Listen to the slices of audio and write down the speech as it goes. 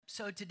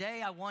So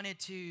today I wanted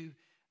to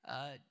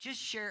just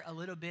share a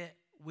little bit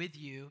with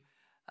you.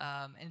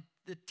 And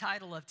the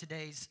title of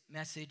today's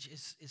message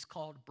is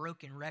called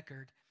Broken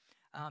Record.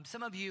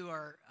 Some of you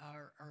are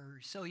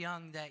so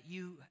young that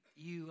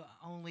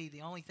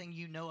the only thing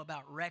you know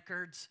about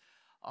records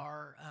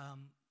are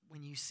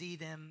when you see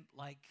them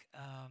like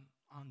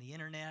on the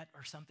internet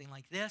or something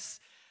like this.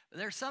 But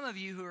there's some of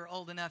you who are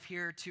old enough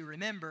here to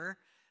remember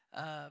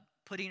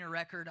putting a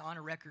record on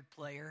a record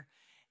player,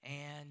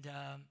 and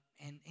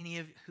any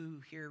of who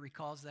here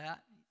recalls that?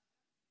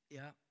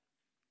 Yeah,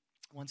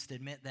 wants to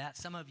admit that.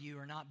 Some of you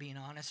are not being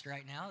honest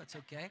right now. It's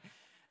okay.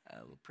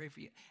 We'll pray for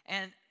you.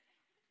 And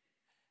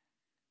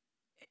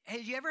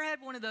have you ever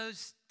had one of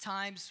those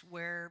times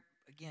where,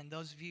 again,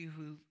 those of you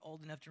who are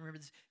old enough to remember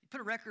this, you put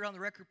a record on the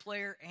record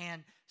player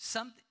and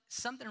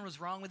something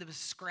was wrong with it, was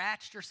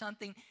scratched or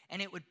something,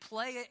 and it would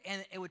play it,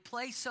 and it would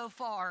play so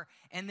far,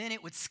 and then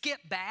it would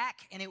skip back,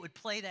 and it would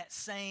play that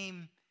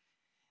same.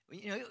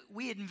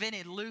 We had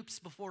invented loops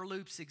before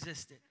loops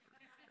existed,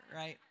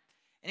 right?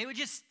 And it would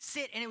just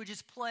sit and it would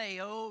just play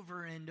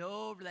over and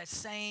over that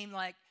same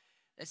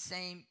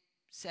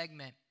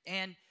segment.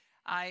 And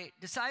I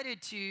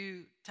decided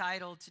to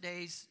title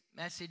today's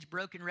message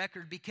Broken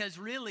Record because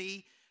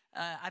really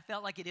I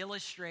felt like it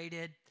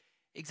illustrated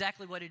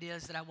exactly what it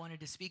is that I wanted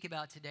to speak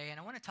about today.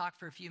 And I want to talk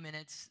for a few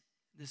minutes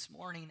this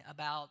morning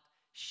about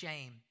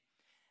shame.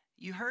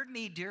 You heard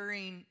me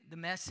during the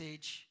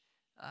message,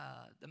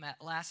 the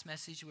last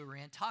message we were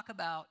in, talk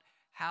about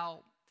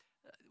how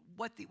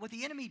what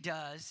the enemy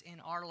does in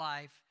our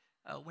life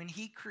when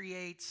he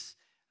creates,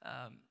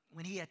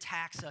 when he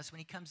attacks us, when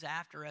he comes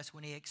after us,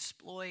 when he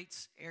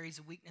exploits areas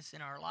of weakness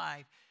in our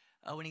life,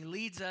 when he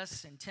leads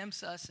us and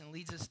tempts us and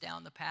leads us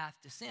down the path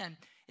to sin,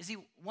 is he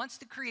wants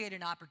to create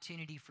an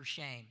opportunity for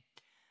shame.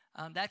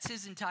 That's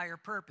his entire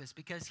purpose,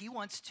 because he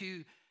wants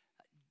to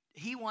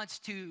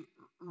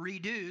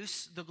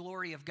reduce the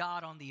glory of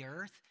God on the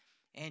earth.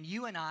 And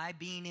you and I,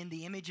 being in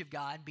the image of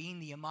God, being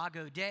the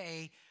Imago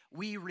Dei,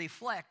 we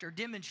reflect or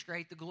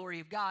demonstrate the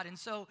glory of God. And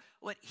so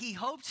what he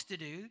hopes to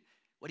do,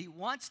 what he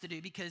wants to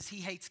do, because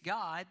he hates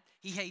God,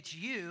 he hates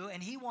you,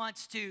 and he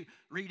wants to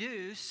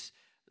reduce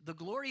the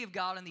glory of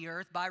God on the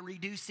earth by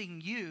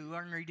reducing you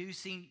and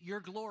reducing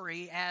your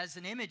glory as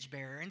an image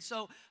bearer. And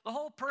so the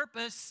whole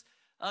purpose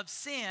of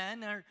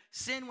sin, or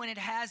sin when it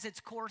has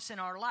its course in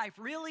our life,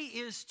 really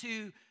is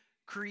to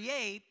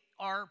create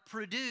or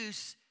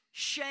produce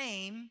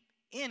shame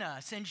in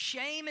us. And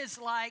shame is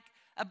like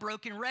a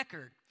broken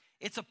record.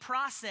 It's a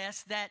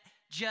process that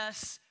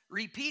just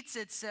repeats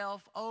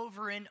itself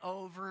over and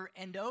over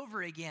and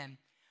over again.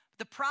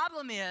 The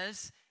problem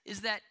is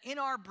that in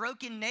our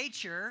broken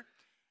nature,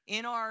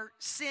 in our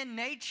sin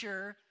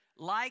nature,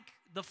 like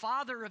the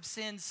father of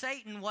sin,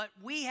 Satan, what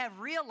we have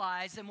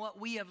realized and what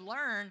we have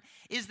learned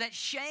is that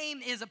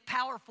shame is a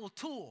powerful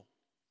tool.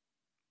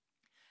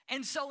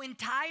 And so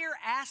entire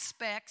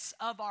aspects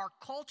of our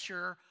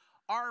culture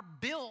are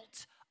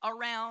built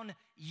around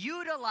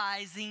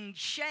utilizing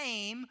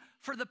shame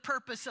for the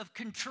purpose of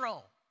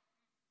control.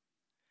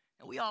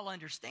 Now, we all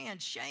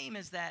understand shame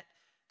is that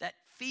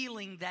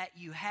feeling that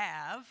you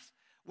have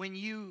when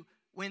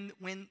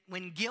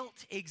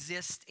guilt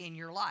exists in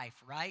your life,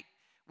 right?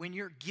 When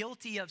you're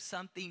guilty of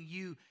something,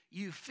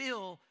 you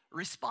feel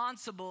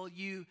responsible,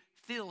 you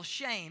feel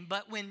shame.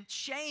 But when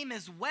shame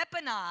is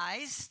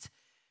weaponized,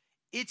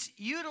 it's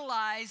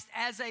utilized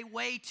as a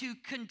way to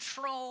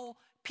control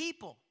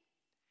people.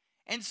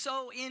 And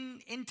so in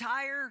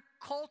entire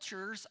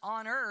cultures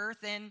on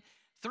earth and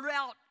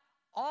throughout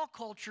all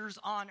cultures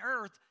on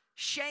earth,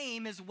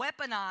 shame is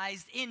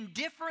weaponized in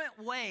different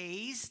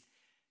ways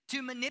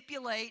to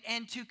manipulate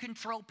and to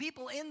control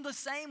people, in the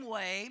same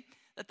way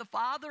that the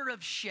father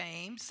of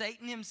shame,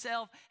 Satan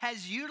himself,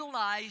 has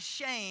utilized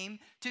shame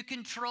to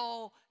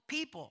control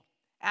people.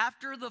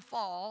 After the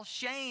fall,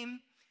 shame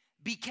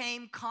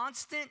became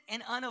constant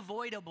and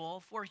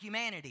unavoidable for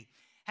humanity.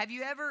 Have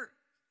you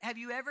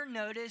ever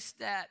noticed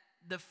that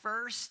the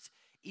first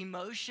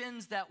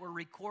emotions that were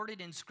recorded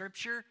in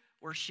Scripture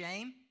were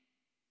shame?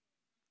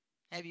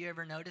 Have you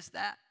ever noticed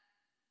that?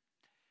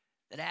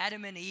 That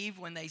Adam and Eve,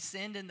 when they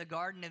sinned in the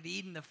Garden of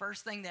Eden, the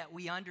first thing that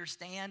we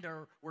understand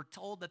or were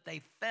told that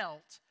they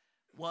felt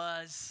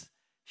was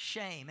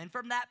shame. And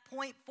from that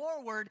point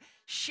forward,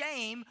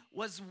 shame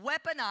was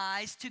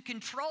weaponized to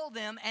control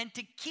them and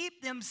to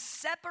keep them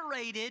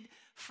separated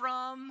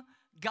from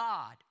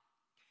God.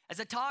 As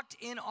I talked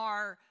in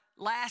our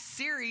last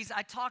series,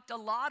 I talked a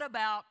lot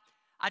about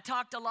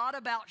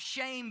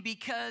shame,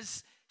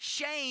 because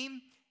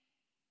shame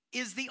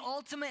is the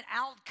ultimate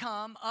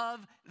outcome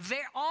of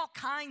all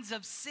kinds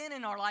of sin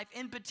in our life,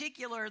 in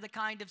particular the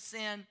kind of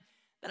sin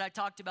that I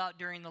talked about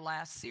during the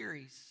last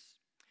series.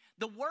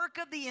 The work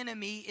of the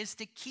enemy is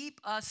to keep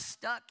us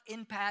stuck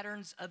in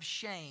patterns of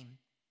shame.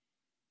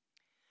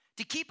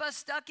 To keep us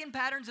stuck in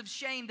patterns of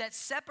shame that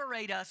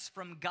separate us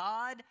from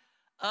God,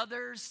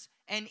 others,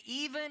 and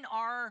even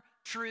our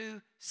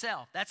true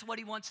self. That's what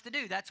he wants to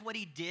do. That's what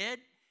he did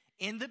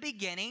in the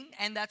beginning,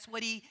 and that's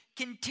what he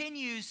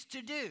continues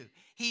to do.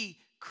 He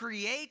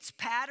creates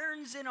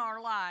patterns in our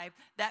life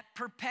that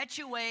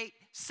perpetuate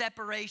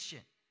separation.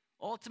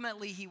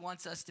 Ultimately, he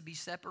wants us to be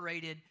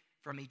separated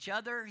from each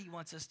other. He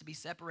wants us to be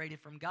separated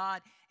from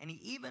God. And he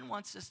even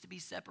wants us to be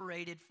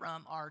separated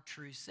from our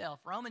true self.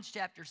 Romans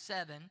chapter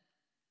 7,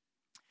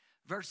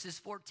 verses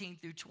 14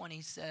 through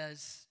 20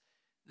 says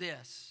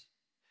this.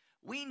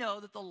 We know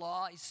that the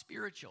law is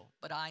spiritual,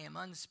 but I am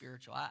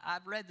unspiritual.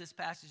 I've read this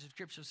passage of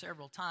Scripture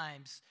several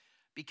times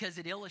because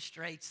it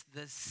illustrates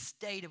the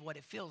state of what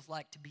it feels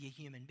like to be a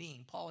human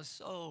being. Paul is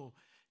so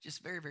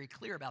just very, very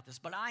clear about this.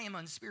 But I am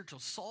unspiritual,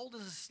 sold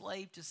as a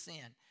slave to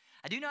sin.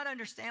 I do not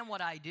understand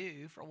what I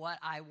do, for what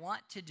I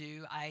want to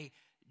do, I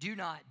do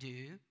not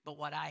do, but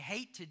what I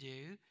hate to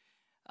do,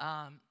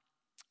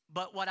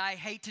 but what I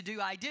hate to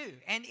do, I do.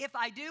 And if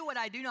I do what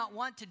I do not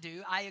want to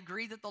do, I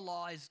agree that the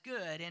law is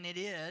good, and it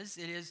is.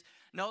 It is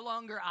no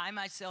longer I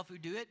myself who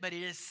do it, but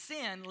it is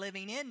sin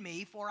living in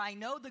me. For I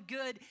know the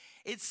good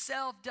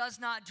itself does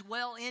not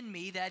dwell in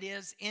me, that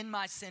is, in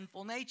my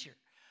sinful nature.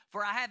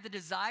 For I have the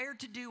desire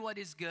to do what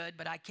is good,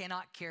 but I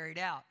cannot carry it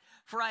out.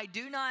 For I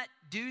do not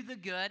do the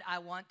good I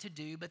want to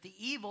do, but the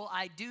evil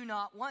I do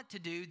not want to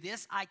do,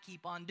 this I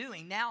keep on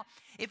doing. Now,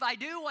 if I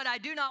do what I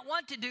do not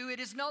want to do, it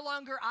is no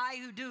longer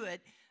I who do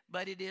it,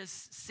 but it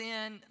is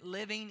sin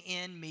living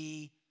in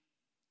me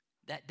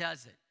that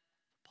does it.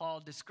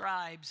 Paul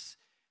describes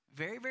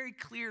very, very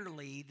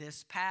clearly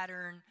this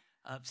pattern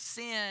of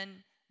sin,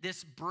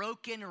 this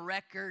broken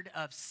record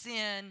of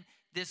sin,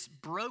 this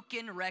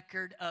broken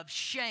record of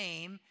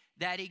shame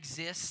that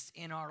exists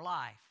in our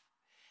life.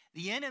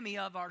 The enemy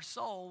of our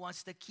soul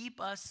wants to keep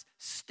us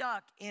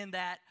stuck in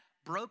that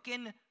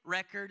broken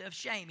record of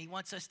shame. He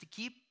wants us to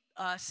keep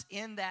us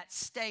in that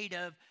state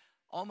of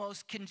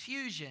almost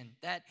confusion,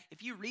 that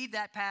if you read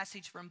that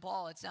passage from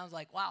Paul, it sounds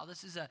like, wow,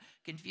 this is a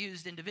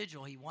confused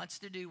individual. He wants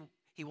to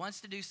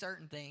do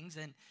certain things,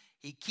 and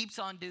he keeps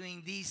on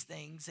doing these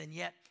things, and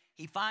yet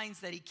he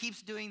finds that he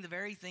keeps doing the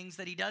very things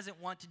that he doesn't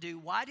want to do.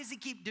 Why does he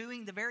keep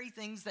doing the very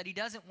things that he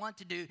doesn't want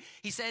to do?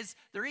 He says,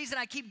 the reason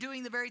I keep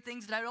doing the very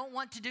things that I don't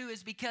want to do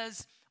is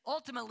because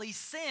ultimately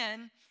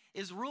sin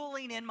is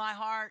ruling in my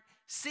heart.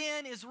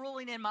 Sin is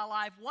ruling in my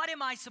life. What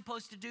am I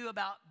supposed to do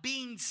about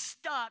being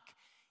stuck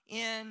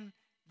in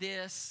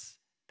this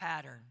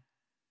pattern?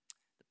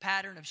 The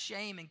pattern of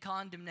shame and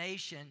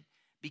condemnation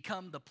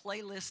become the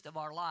playlist of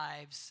our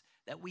lives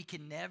that we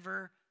can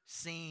never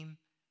seem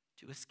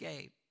to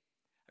escape.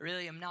 I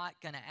really am not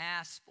going to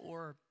ask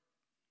for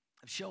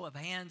a show of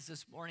hands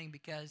this morning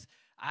because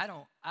I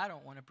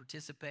don't want to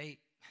participate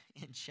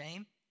in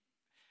shame.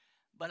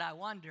 But I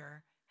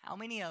wonder how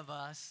many of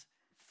us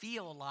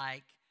feel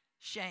like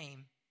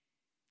shame,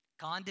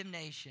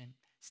 condemnation,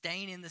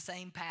 staying in the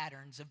same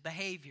patterns of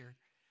behavior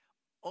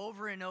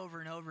over and over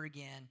and over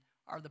again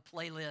are the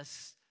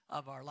playlists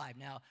of our life.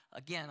 Now,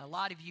 again, a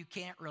lot of you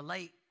can't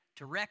relate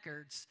to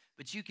records,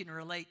 but you can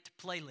relate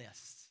to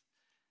playlists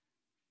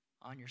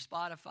on your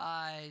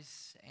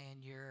Spotifys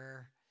and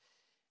your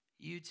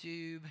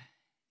YouTube,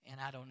 and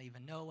I don't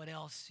even know what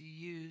else you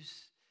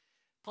use.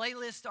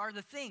 Playlists are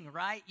the thing,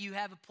 right? You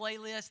have a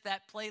playlist.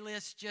 That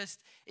playlist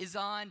just is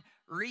on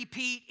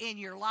repeat in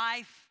your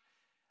life.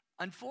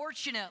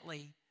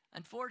 Unfortunately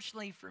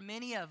for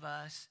many of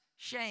us,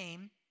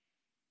 shame,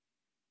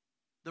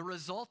 the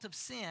result of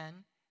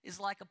sin, is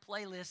like a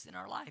playlist in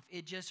our life.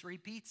 It just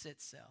repeats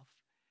itself.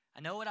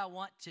 I know what I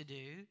want to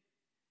do.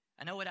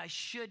 I know what I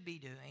should be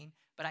doing,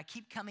 but I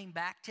keep coming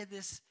back to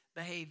this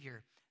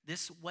behavior,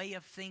 this way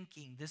of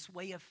thinking, this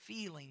way of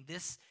feeling,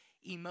 this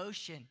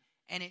emotion,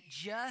 and it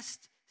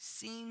just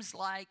seems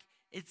like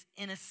it's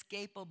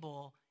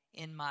inescapable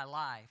in my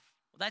life.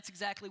 Well, that's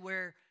exactly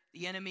where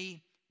the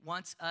enemy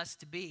wants us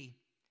to be.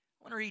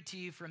 I want to read to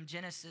you from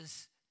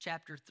Genesis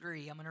chapter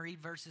 3. I'm going to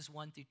read verses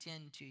 1 through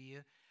 10 to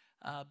you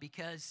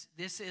because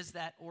this is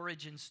that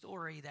origin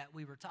story that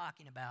we were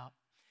talking about.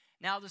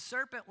 Now the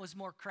serpent was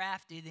more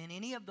crafty than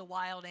any of the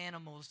wild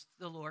animals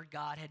the Lord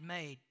God had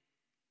made.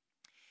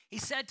 He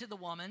said to the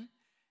woman,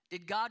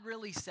 "Did God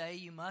really say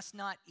you must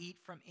not eat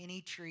from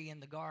any tree in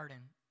the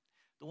garden?"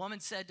 The woman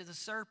said to the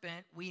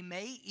serpent, "We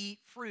may eat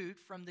fruit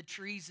from the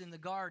trees in the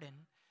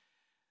garden,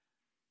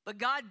 but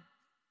God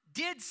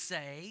did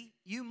say,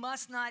 you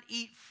must not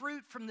eat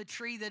fruit from the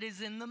tree that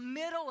is in the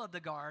middle of the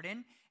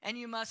garden, and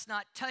you must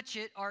not touch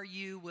it or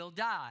you will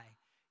die.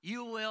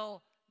 You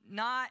will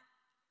not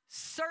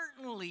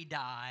certainly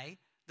die,"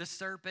 the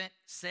serpent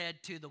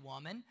said to the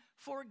woman,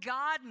 "for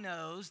God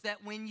knows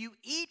that when you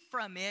eat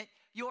from it,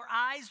 your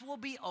eyes will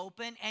be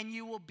open and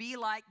you will be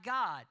like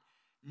God,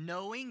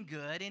 knowing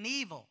good and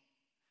evil."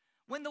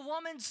 When the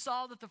woman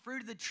saw that the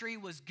fruit of the tree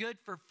was good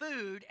for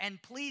food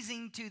and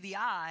pleasing to the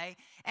eye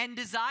and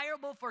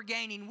desirable for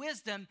gaining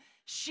wisdom,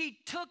 she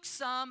took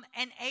some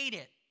and ate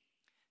it.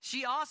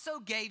 She also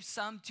gave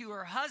some to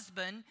her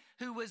husband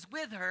who was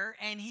with her,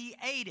 and he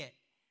ate it.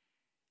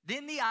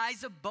 Then the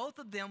eyes of both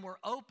of them were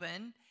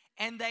opened,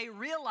 and they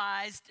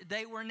realized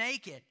they were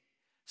naked.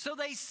 So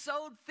they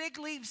sewed fig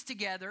leaves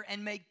together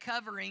and made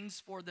coverings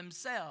for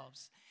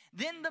themselves.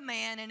 Then the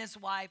man and his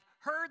wife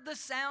heard the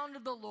sound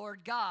of the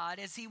Lord God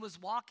as he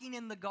was walking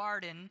in the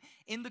garden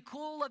in the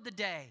cool of the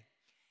day.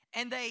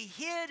 And they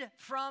hid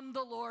from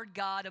the Lord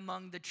God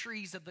among the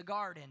trees of the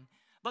garden.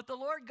 But the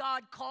Lord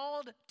God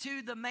called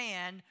to the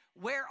man,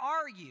 "Where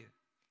are you?"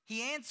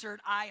 He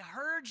answered, "I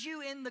heard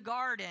you in the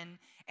garden,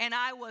 and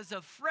I was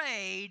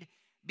afraid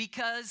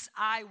because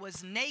I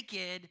was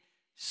naked,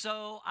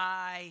 so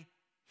I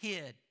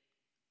hid."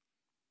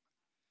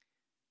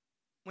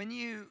 When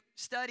you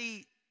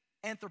study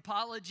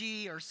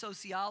anthropology or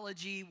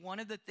sociology, one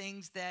of the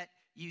things that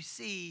you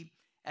see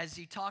as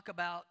you talk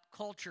about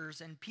cultures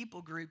and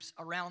people groups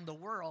around the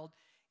world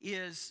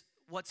is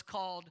what's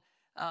called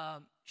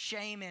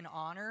shame and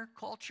honor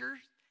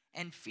culture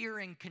and fear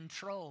and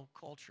control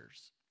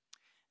cultures.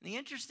 And the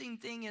interesting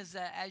thing is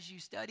that as you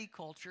study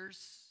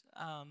cultures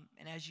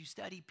and as you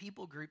study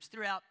people groups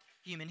throughout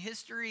human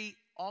history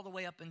all the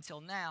way up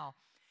until now,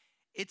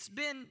 it's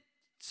been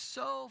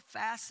so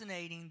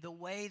fascinating the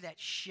way that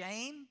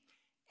shame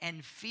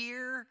and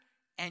fear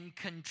and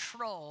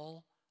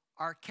control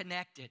are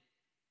connected.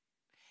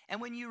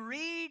 And when you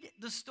read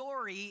the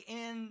story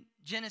in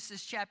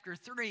Genesis chapter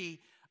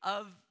 3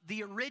 of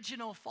the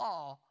original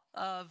fall,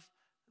 of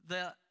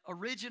the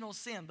original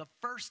sin, the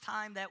first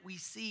time that we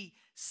see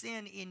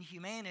sin in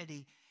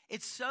humanity,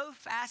 it's so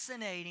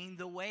fascinating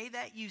the way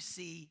that you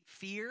see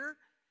fear,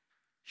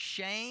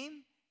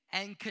 shame,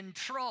 and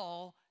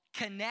control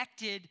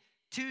connected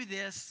to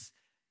this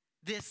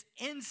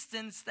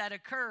instance that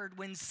occurred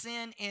when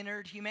sin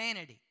entered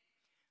humanity.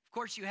 Of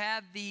course, you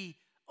have the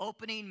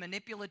opening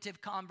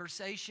manipulative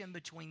conversation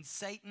between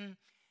Satan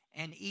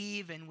and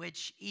Eve, in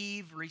which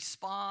Eve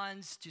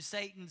responds to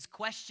Satan's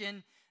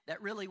question that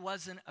really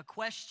wasn't a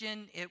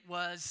question. It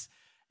was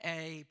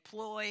a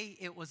ploy.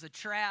 It was a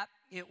trap.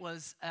 It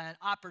was an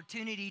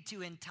opportunity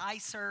to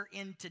entice her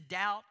into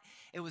doubt.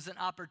 It was an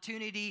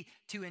opportunity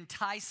to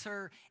entice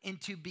her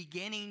into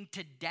beginning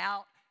to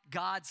doubt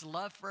God's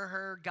love for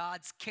her,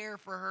 God's care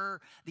for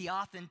her, the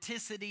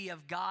authenticity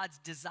of God's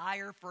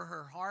desire for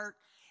her heart.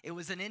 It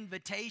was an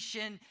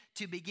invitation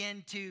to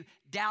begin to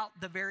doubt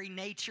the very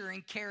nature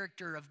and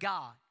character of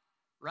God,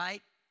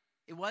 right?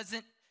 It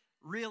wasn't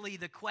really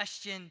the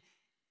question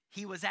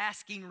he was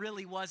asking,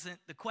 really wasn't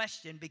the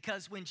question,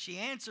 because when she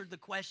answered the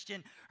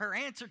question, her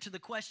answer to the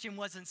question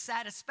wasn't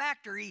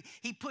satisfactory.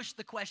 He pushed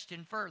the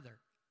question further.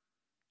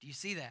 Do you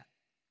see that?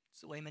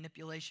 It's the way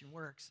manipulation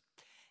works.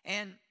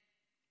 And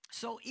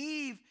so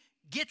Eve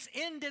gets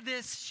into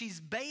this, she's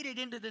baited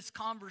into this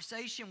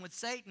conversation with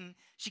Satan.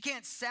 She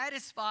can't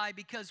satisfy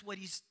because what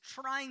he's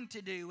trying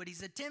to do, what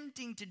he's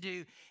attempting to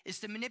do is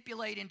to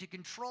manipulate and to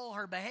control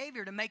her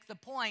behavior to make the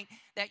point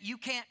that you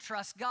can't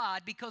trust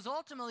God, because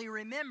ultimately,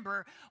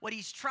 remember, what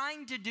he's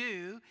trying to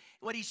do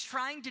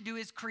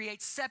is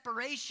create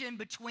separation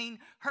between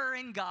her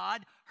and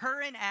God,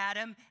 her and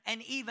Adam,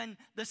 and even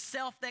the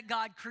self that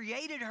God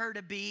created her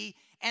to be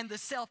and the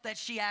self that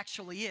she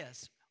actually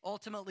is.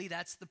 Ultimately,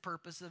 that's the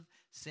purpose of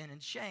sin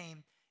and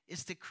shame,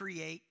 is to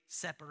create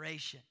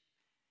separation.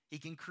 He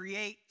can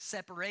create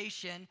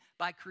separation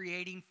by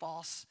creating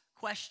false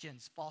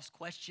questions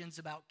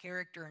about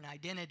character and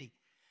identity.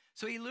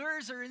 So he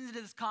lures her into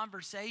this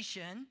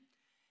conversation,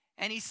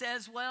 and he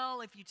says,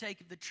 well, if you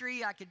take of the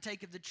tree, I can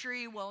take of the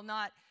tree. Well,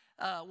 not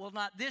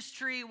this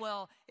tree.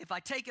 Well, if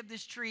I take of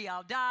this tree,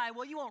 I'll die.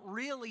 Well, you won't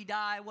really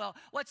die. Well,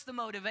 what's the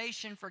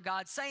motivation for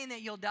God saying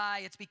that you'll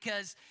die? It's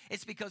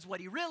because what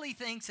he really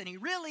thinks and he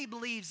really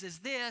believes is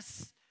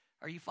this.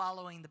 Are you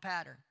following the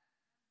pattern?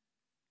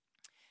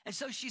 And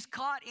so she's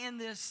caught in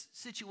this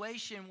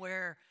situation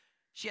where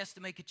she has to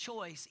make a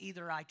choice.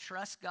 Either I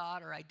trust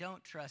God or I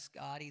don't trust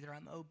God. Either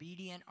I'm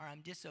obedient or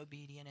I'm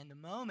disobedient. And the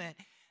moment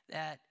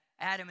that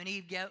Adam and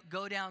Eve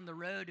go down the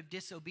road of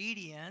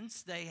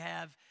disobedience, they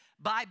have,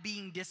 by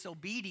being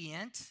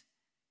disobedient,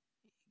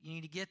 you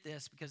need to get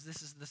this because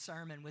this is the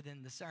sermon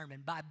within the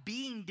sermon. By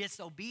being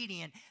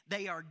disobedient,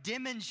 they are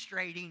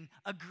demonstrating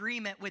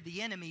agreement with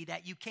the enemy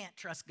that you can't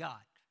trust God.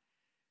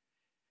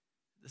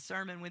 The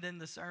sermon within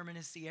the sermon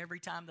is, see, every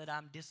time that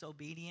I'm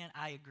disobedient,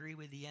 I agree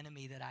with the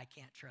enemy that I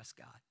can't trust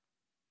God.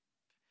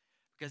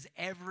 Because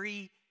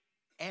every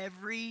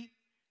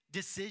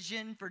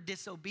decision for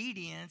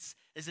disobedience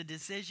is a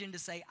decision to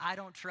say, I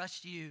don't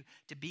trust you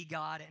to be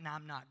God and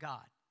I'm not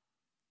God.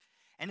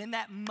 And in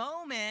that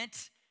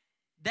moment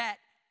that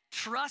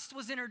trust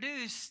was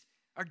introduced,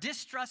 or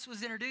distrust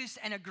was introduced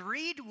and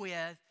agreed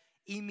with,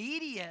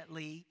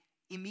 immediately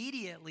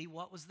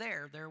what was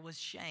there? There was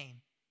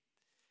shame.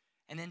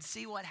 And then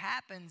see what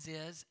happens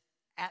is,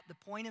 at the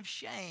point of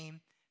shame,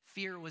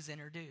 fear was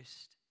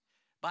introduced.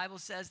 Bible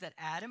says that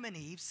Adam and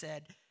Eve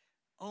said,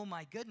 oh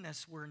my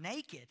goodness, we're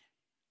naked.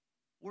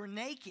 We're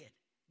naked.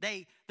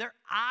 Their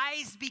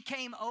eyes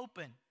became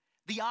open.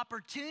 The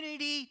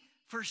opportunity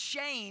for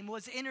shame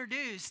was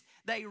introduced.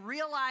 They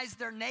realized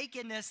their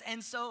nakedness,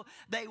 and so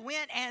they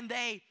went and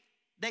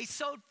they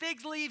sewed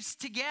fig leaves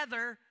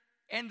together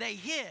and they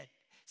hid.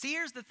 See,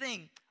 here's the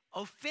thing.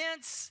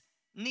 Offense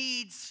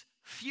needs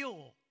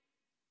fuel,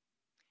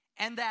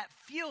 and that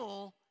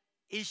fuel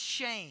is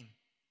shame.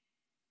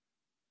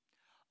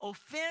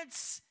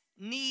 Offense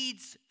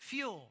needs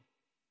fuel.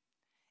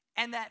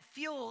 And that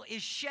fuel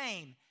is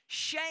shame.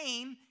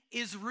 Shame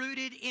is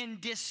rooted in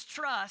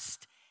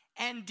distrust,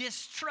 and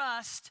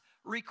distrust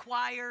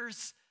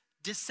requires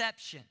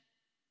deception.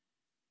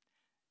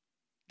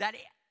 That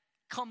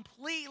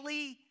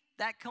completely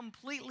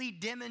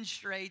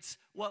demonstrates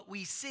what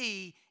we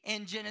see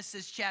in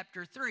Genesis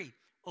chapter 3.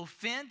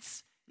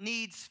 Offense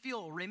needs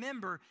fuel.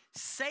 Remember,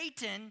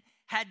 Satan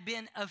had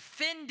been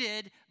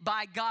offended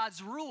by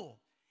God's rule.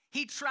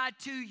 He tried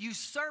to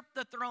usurp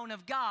the throne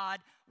of God,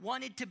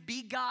 wanted to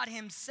be God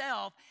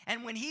himself,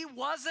 and when he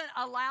wasn't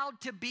allowed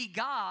to be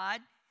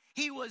God,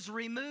 he was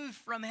removed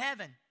from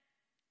heaven.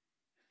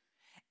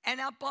 And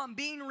upon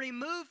being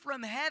removed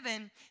from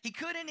heaven, he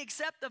couldn't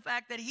accept the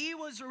fact that he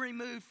was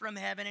removed from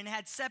heaven and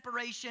had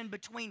separation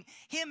between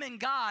him and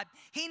God.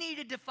 He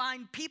needed to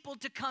find people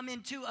to come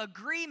into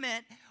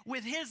agreement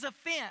with his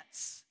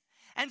offense.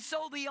 And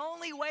so the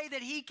only way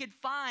that he could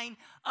find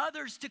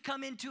others to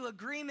come into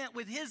agreement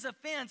with his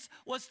offense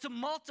was to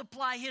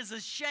multiply his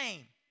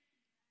shame.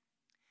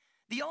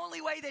 The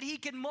only way that he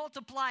could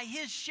multiply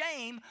his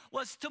shame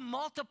was to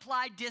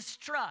multiply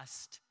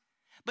distrust.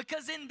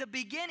 Because in the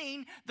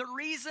beginning, the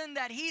reason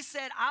that he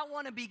said, I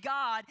want to be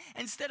God,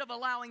 instead of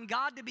allowing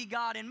God to be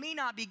God and me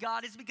not be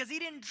God, is because he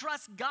didn't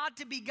trust God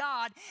to be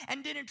God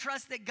and didn't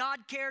trust that God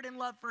cared and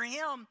loved for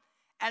him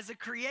as a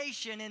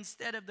creation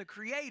instead of the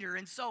creator.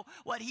 And so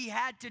what he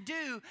had to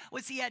do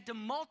was he had to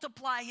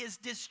multiply his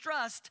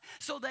distrust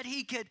so that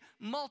he could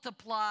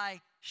multiply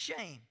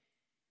shame.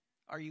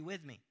 Are you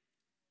with me?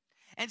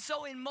 And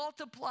so in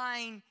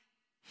multiplying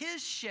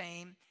his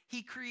shame,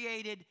 he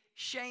created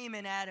shame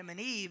in Adam and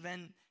Eve.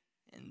 And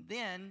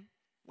then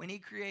when he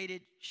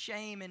created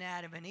shame in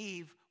Adam and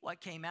Eve,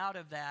 what came out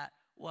of that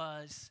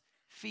was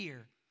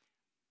fear.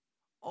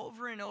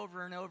 Over and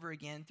over and over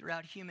again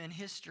throughout human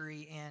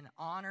history, and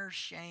honor,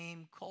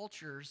 shame,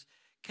 cultures,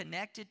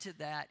 connected to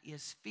that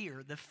is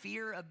fear. The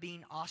fear of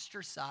being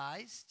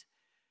ostracized,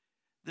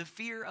 the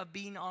fear of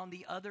being on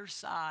the other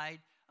side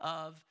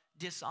of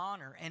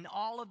dishonor, and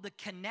all of the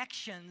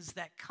connections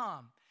that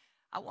come.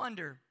 I want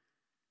to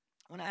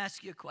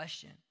ask you a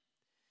question.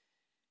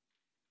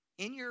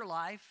 In your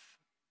life,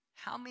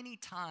 how many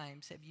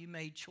times have you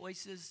made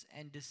choices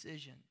and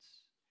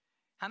decisions?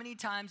 How many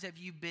times have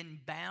you been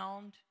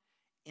bound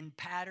in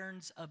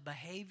patterns of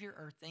behavior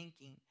or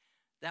thinking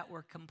that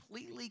were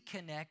completely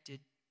connected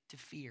to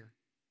fear?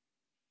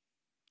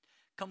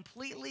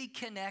 Completely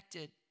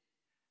connected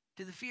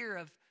to the fear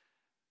of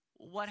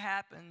what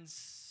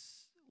happens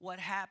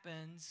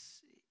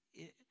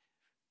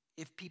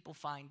if people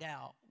find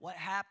out? What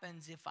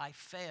happens if I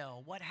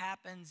fail? What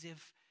happens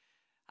if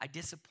I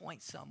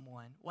disappoint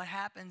someone? What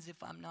happens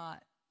if I'm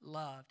not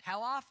loved?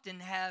 How often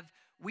have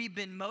we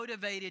been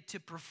motivated to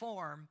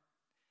perform,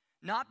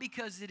 not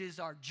because it is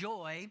our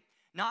joy,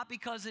 not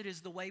because it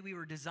is the way we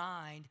were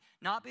designed,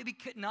 not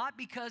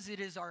because it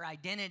is our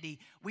identity.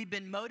 We've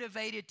been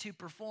motivated to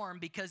perform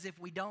because if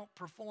we don't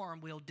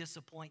perform, we'll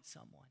disappoint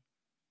someone.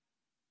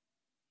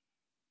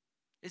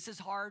 This is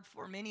hard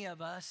for many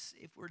of us,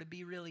 if we're to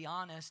be really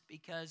honest,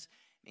 because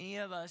many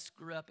of us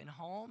grew up in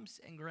homes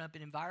and grew up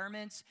in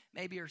environments,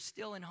 maybe are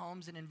still in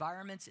homes and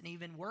environments and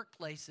even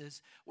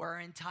workplaces where our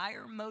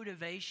entire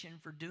motivation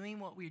for doing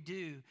what we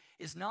do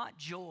is not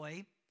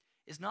joy,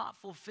 is not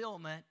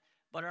fulfillment,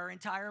 but our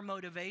entire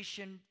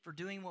motivation for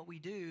doing what we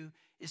do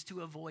is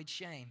to avoid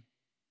shame.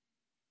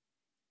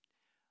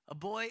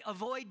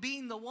 Avoid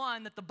being the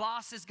one that the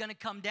boss is going to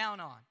come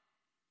down on.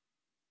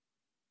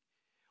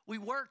 We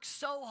work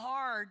so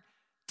hard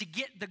to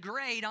get the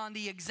grade on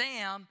the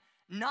exam,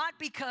 not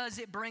because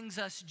it brings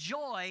us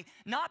joy,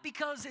 not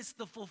because it's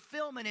the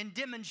fulfillment and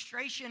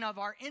demonstration of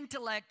our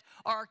intellect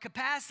or our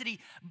capacity,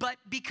 but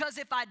because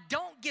if I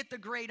don't get the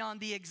grade on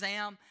the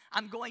exam,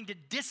 I'm going to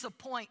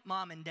disappoint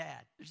mom and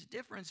dad. There's a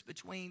difference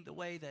between the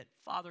way that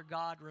Father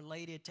God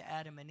related to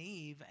Adam and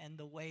Eve and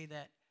the way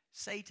that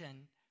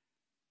Satan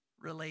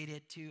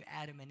related to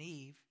Adam and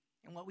Eve.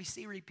 And what we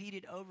see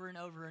repeated over and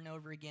over and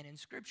over again in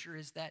Scripture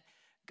is that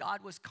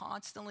God was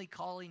constantly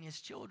calling his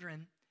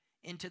children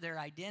into their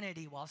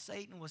identity, while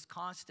Satan was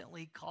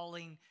constantly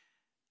calling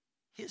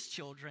his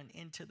children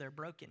into their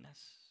brokenness.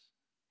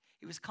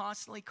 He was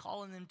constantly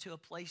calling them to a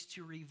place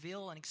to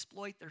reveal and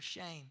exploit their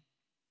shame.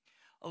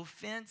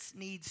 Offense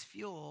needs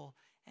fuel,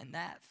 and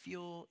that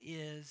fuel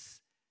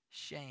is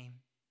shame.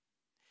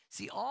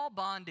 See, all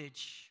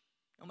bondage,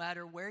 no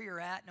matter where you're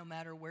at, no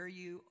matter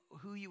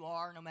who you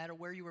are, no matter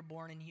where you were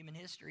born in human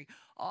history,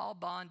 all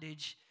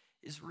bondage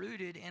is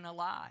rooted in a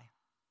lie.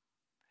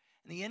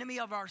 And the enemy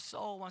of our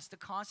soul wants to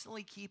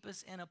constantly keep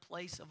us in a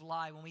place of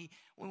lie.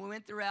 When we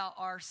went throughout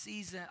our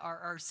season,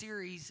 our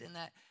series in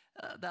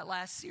that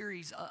last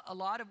series, a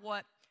lot of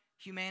what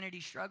humanity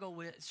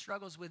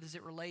struggles with as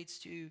it relates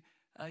to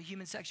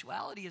human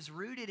sexuality is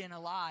rooted in a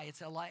lie.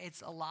 It's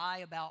a lie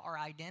about our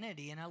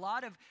identity. And a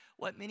lot of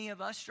what many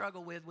of us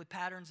struggle with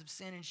patterns of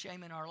sin and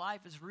shame in our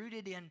life is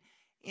rooted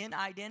in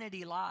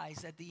identity lies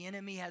that the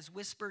enemy has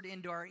whispered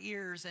into our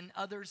ears and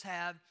others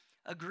have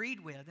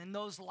agreed with. And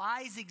those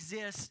lies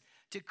exist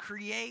to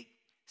create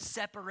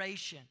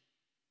separation.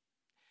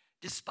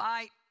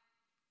 Despite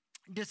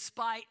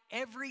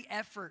every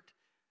effort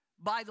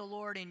by the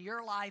Lord in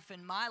your life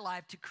and my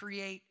life to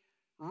create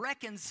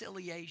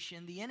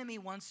reconciliation, the enemy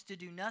wants to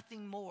do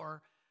nothing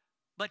more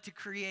but to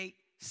create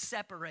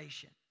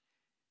separation.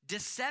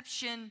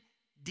 Deception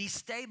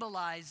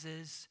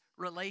destabilizes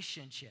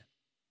relationship.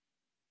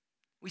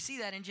 We see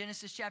that in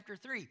Genesis chapter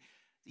 3.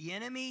 The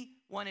enemy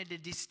wanted to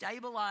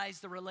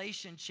destabilize the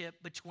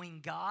relationship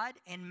between God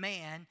and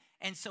man,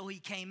 and so he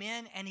came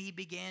in and he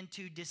began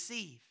to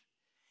deceive.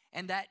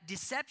 And that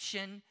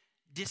deception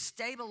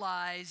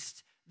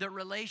destabilized the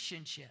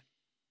relationship.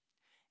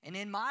 And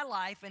in my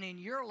life and in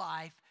your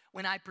life,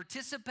 when I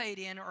participate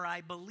in or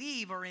I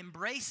believe or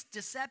embrace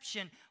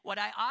deception, what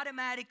I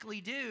automatically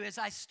do is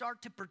I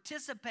start to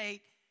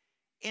participate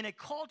in a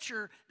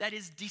culture that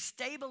is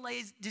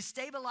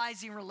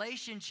destabilizing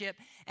relationship,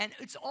 and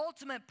its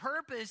ultimate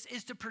purpose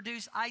is to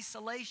produce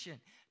isolation,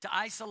 to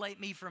isolate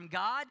me from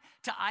God,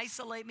 to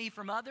isolate me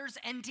from others,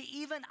 and to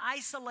even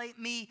isolate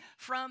me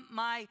from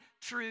my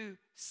true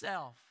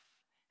self.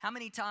 How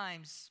many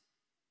times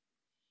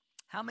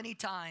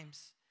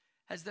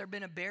has there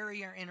been a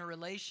barrier in a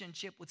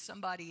relationship with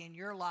somebody in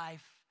your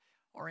life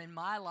or in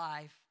my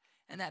life,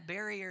 and that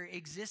barrier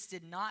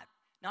existed not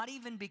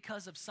even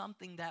because of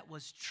something that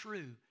was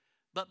true,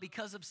 but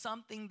because of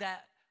something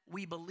that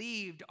we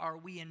believed or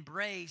we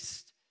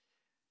embraced?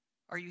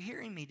 Are you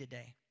hearing me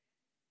today?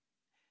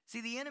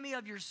 See, the enemy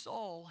of your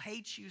soul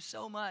hates you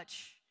so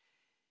much.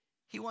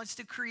 He wants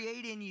to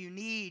create in you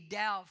need,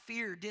 doubt,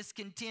 fear,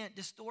 discontent,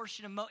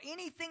 distortion of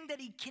anything that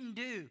he can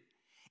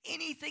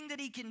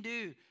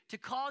do to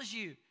cause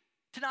you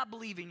to not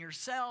believe in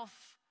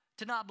yourself,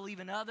 to not believe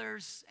in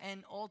others,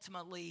 and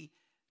ultimately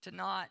to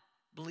not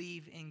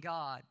believe in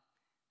God.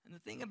 And the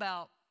thing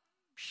about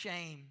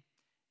shame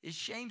is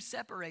shame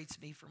separates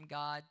me from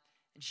God,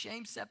 and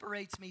shame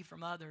separates me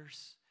from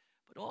others.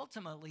 But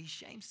ultimately,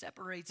 shame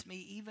separates me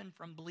even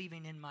from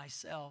believing in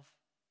myself.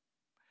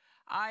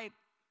 I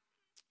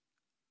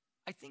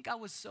think I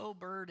was so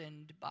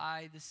burdened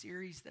by the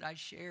series that I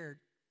shared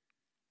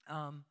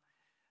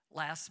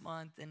last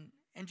month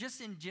and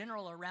just in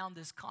general around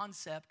this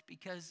concept,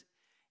 because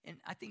in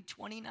I think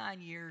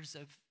 29 years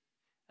of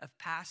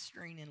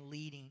pastoring and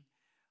leading,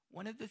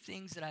 one of the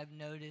things that I've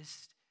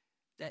noticed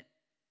that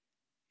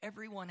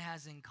everyone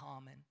has in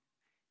common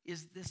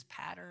is this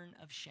pattern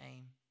of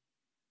shame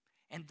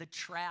and the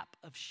trap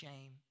of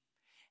shame,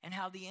 and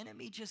how the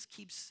enemy just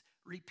keeps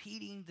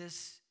repeating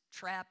this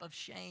trap of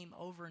shame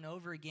over and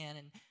over again.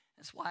 And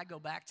that's why I go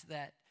back to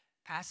that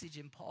passage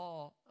in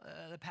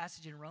the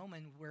passage in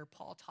Romans where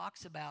Paul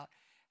talks about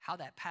how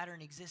that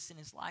pattern exists in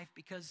his life,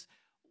 because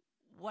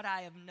what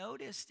I have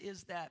noticed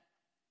is that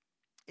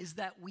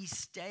we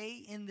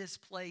stay in this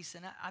place,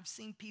 and I've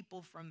seen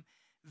people from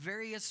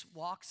various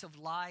walks of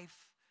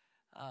life,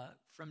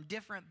 from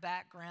different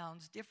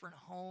backgrounds, different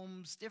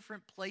homes,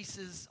 different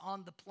places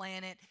on the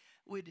planet,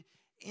 would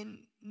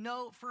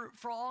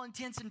for all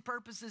intents and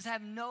purposes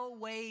have no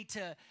way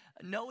to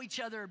know each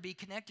other or be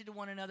connected to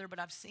one another, but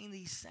I've seen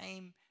these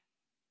same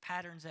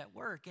patterns at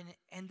work.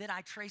 And then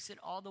I trace it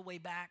all the way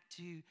back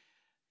to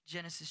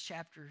Genesis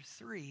chapter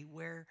 3,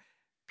 where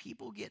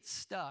people get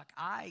stuck.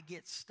 I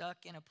get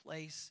stuck in a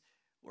place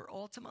where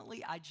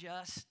ultimately I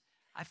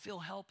feel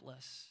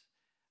helpless.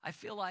 I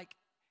feel like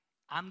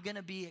I'm going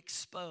to be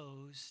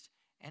exposed.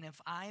 And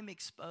if I'm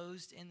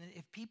exposed, and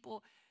if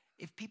people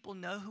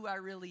know who I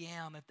really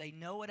am, if they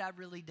know what I've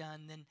really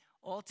done, then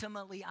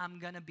ultimately I'm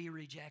going to be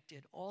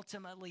rejected.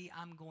 Ultimately,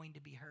 I'm going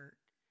to be hurt.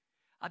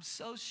 I'm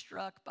so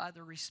struck by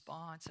the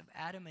response of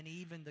Adam and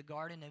Eve in the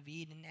Garden of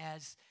Eden.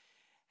 As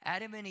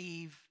Adam and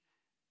Eve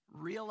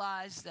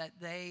realize that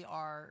they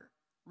are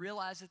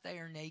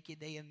naked,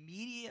 they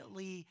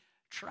immediately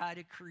try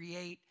to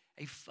create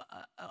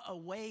a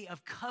way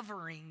of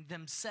covering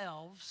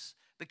themselves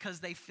because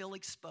they feel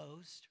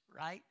exposed,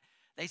 right?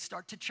 They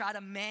start to try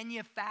to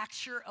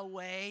manufacture a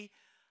way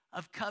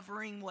of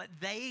covering what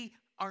they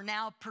are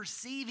now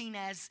perceiving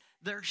as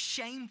their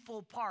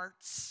shameful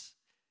parts.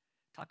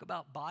 Talk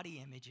about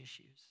body image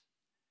issues.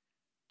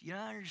 Do you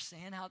not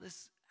understand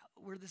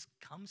where this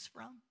comes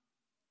from?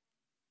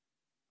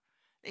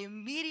 They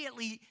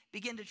immediately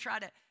begin to try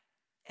to,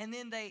 and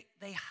then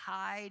they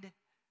hide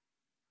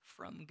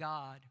from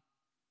God.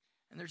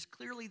 And there's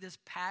clearly this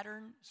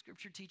pattern,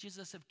 Scripture teaches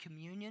us, of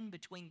communion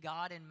between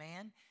God and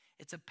man.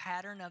 It's a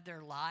pattern of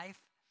their life.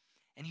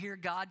 And here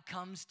God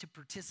comes to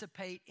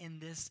participate in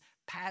this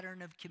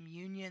pattern of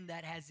communion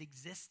that has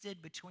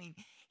existed between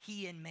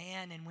he and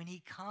man. And when he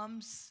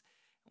comes,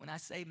 when I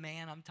say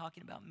man, I'm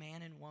talking about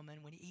man and woman.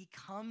 When he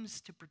comes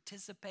to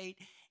participate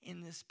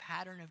in this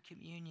pattern of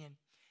communion,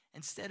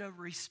 instead of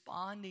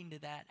responding to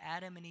that,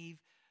 Adam and Eve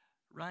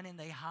run and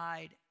they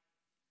hide.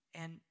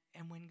 And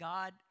when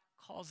God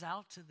calls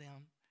out to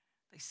them,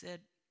 they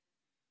said,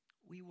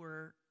 we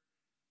were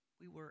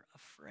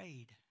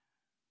afraid.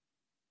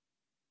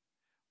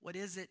 What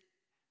is it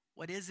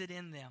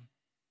in them?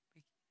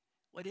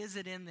 What is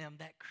it in them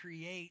that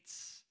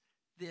creates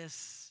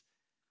this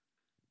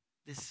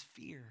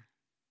fear?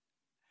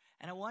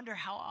 And I wonder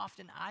how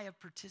often I have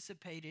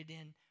participated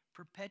in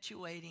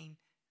perpetuating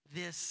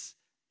this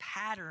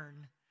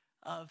pattern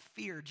of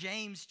fear.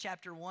 James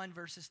chapter 1,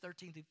 verses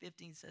 13 through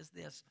 15 says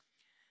this: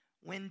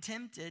 when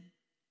tempted,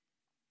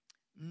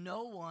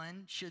 no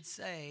one should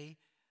say,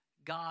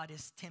 God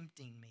is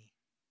tempting me.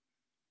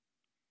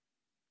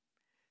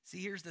 See,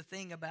 here's the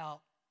thing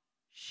about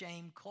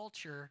shame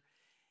culture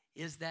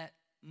is that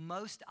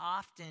most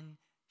often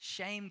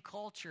shame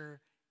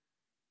culture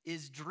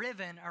is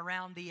driven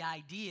around the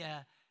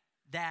idea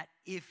that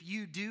if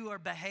you do or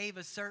behave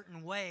a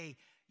certain way,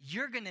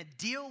 you're going to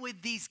deal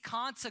with these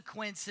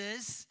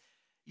consequences.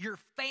 Your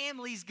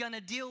family's going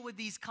to deal with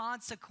these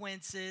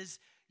consequences.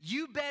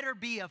 You better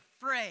be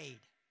afraid.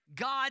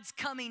 God's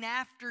coming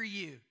after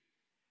you.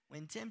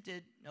 When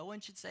tempted, no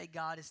one should say,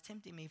 God is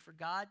tempting me, for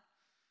God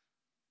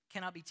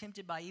cannot be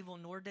tempted by evil,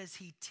 nor does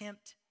he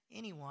tempt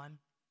anyone.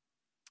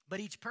 But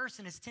each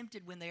person is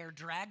tempted when they are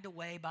dragged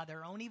away by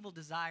their own evil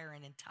desire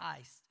and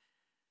enticed.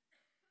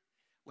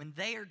 When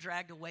they are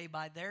dragged away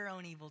by their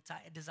own evil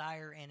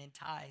desire and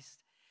enticed.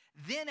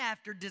 Then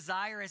after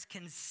desire is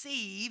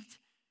conceived,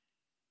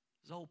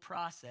 this whole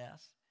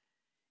process,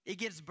 it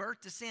gives birth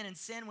to sin, and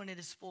sin, when it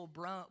is full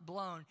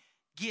blown,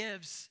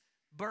 gives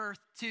birth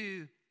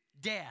to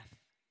death.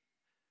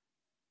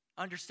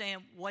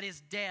 Understand, what is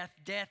death?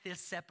 Death is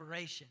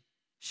separation.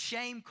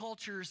 Shame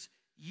cultures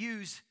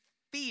use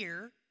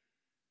fear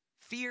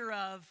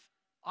of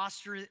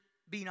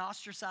being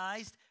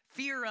ostracized,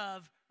 fear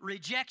of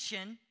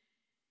rejection,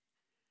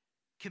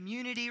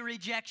 community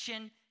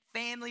rejection,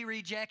 family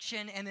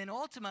rejection, and then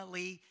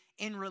ultimately,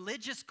 in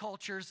religious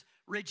cultures,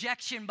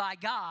 rejection by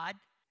God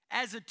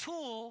as a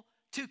tool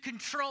to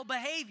control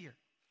behavior.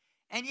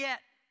 And yet,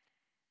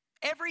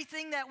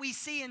 everything that we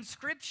see in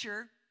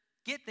Scripture,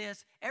 get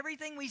this,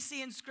 everything we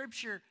see in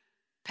Scripture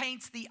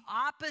paints the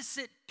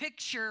opposite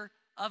picture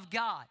of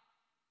God.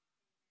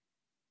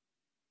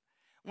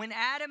 When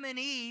Adam and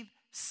Eve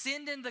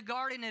sinned in the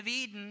Garden of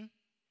Eden,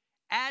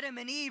 Adam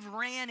and Eve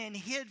ran and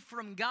hid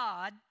from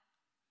God,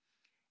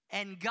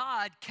 and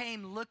God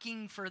came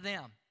looking for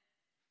them.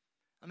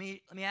 Let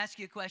me ask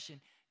you a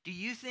question. Do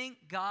you think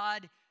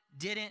God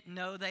didn't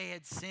know they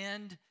had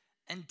sinned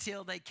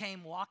until they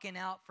came walking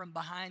out from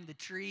behind the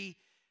tree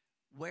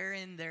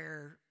wearing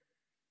their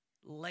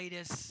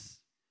latest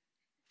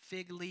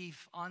fig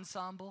leaf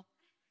ensemble?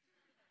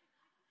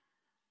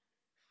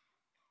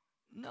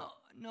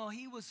 No,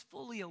 he was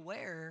fully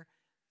aware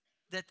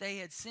that they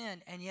had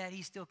sinned, and yet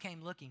he still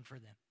came looking for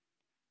them.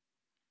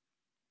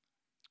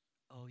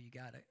 Oh, you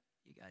gotta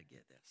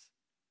get this.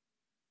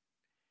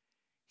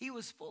 He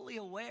was fully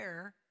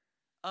aware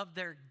of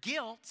their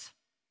guilt,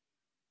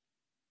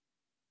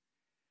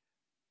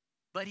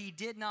 but he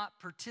did not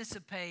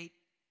participate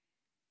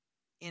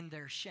in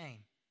their shame.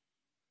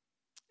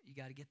 You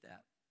got to get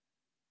that.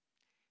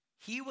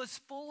 He was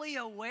fully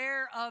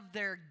aware of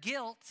their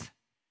guilt,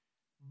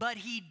 but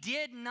he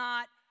did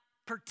not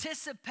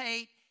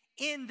participate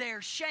in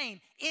their shame.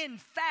 In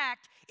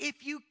fact,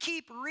 if you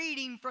keep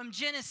reading from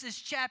Genesis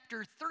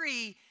chapter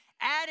 3,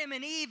 Adam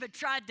and Eve had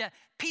tried to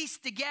piece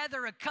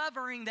together a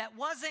covering that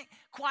wasn't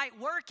quite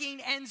working.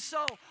 And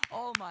so,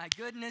 oh my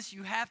goodness,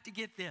 you have to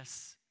get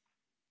this.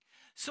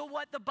 So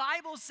what the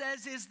Bible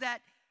says is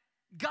that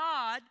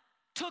God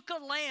took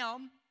a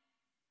lamb.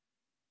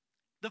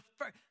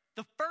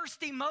 The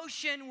first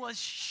emotion was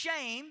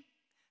shame.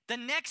 The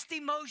next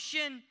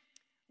emotion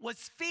was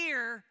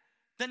fear.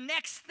 The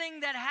next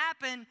thing that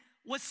happened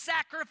was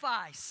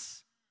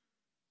sacrifice.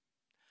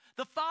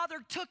 The Father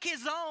took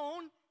his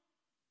own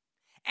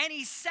and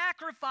he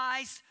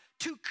sacrificed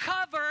to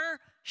cover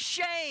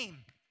shame.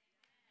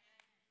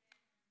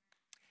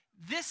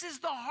 This is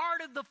the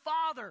heart of the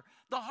Father.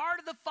 The heart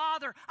of the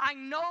Father. I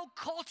know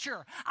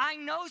culture. I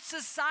know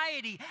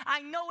society.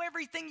 I know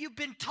everything you've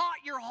been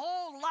taught your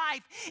whole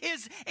life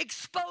is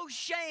expose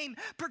shame,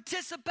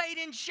 participate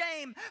in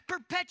shame,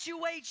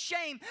 perpetuate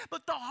shame.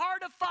 But the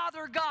heart of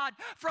Father God,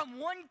 from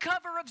one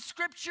cover of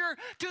Scripture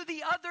to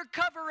the other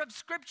cover of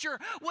Scripture,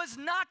 was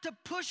not to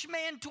push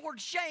man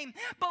towards shame,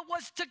 but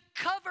was to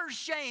cover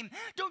shame.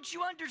 Don't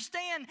you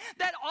understand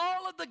that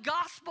all of the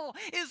gospel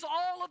is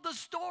all of the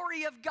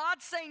story of God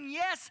saying,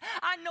 yes,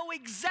 I know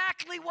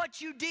exactly what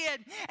you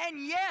did.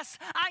 And yes,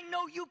 I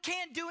know you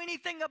can't do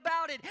anything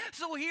about it.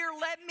 So here,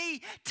 let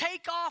me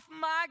take off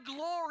my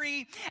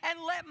glory and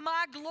let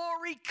my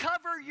glory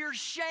cover your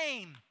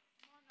shame.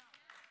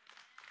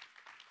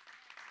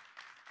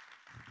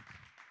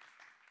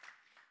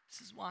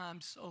 This is why I'm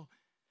so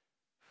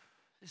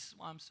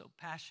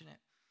passionate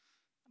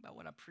about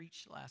what I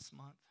preached last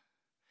month.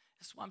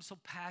 This is why I'm so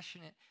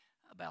passionate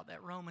about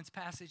that Romans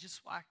passage. This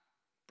is why I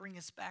bring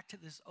us back to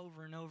this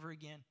over and over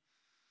again.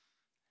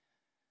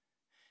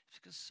 It's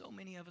because so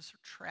many of us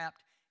are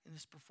trapped in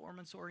this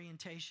performance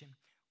orientation.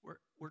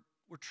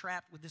 We're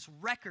trapped with this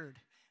record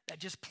that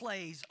just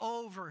plays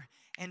over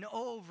and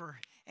over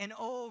and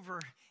over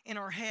in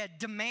our head,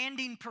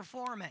 demanding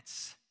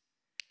performance,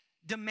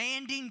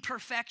 demanding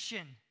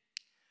perfection,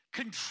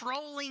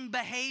 controlling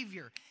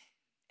behavior.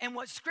 And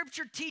what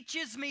Scripture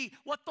teaches me,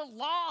 what the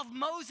law of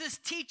Moses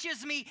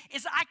teaches me,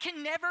 is I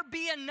can never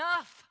be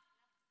enough.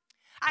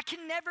 I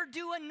can never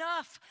do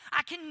enough.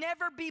 I can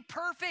never be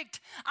perfect.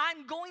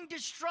 I'm going to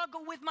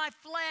struggle with my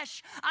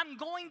flesh. I'm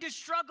going to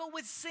struggle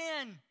with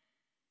sin.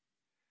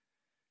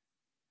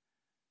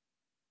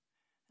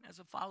 And as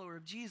a follower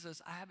of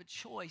Jesus, I have a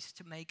choice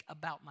to make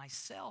about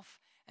myself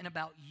and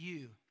about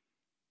you.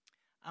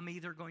 I'm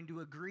either going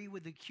to agree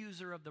with the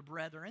accuser of the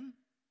brethren,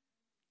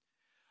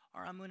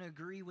 or I'm going to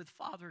agree with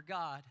Father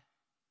God.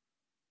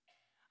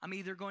 I'm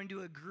either going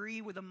to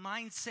agree with a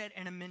mindset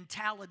and a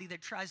mentality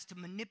that tries to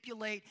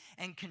manipulate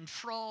and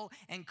control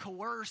and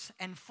coerce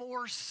and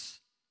force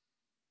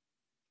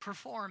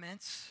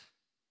performance,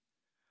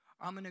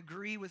 or I'm going to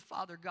agree with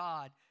Father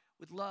God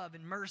with love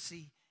and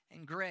mercy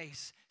and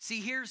grace. See,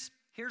 here's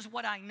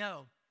what I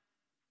know.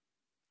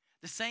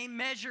 The same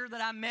measure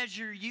that I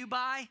measure you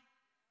by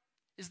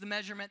is the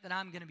measurement that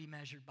I'm going to be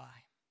measured by.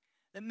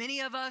 That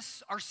many of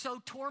us are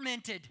so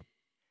tormented.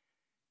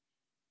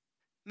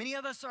 Many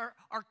of us are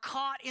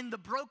caught in the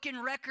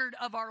broken record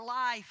of our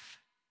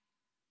life.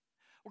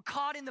 We're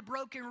caught in the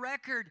broken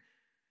record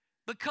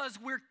because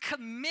we're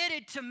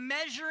committed to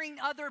measuring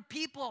other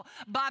people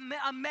by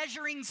a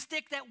measuring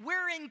stick that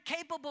we're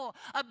incapable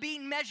of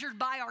being measured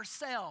by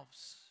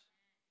ourselves.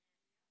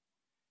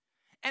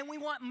 And we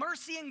want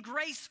mercy and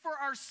grace for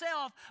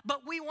ourselves,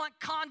 but we want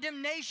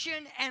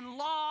condemnation and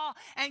law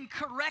and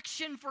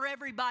correction for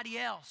everybody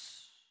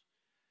else.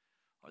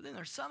 Or then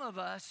there's some of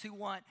us who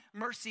want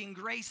mercy and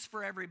grace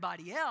for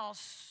everybody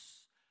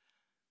else,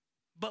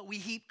 but we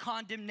heap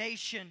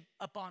condemnation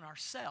upon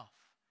ourselves.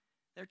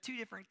 There are two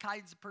different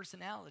kinds of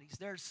personalities.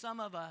 There's some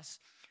of us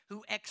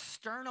who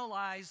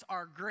externalize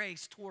our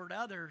grace toward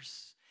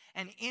others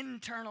and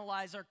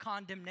internalize our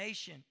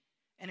condemnation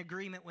and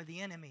agreement with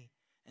the enemy.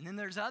 And then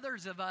there's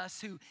others of us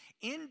who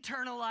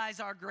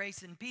internalize our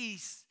grace and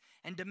peace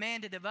and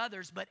demand it of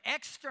others, but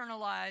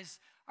externalize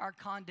our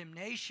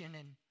condemnation.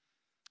 And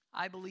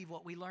I believe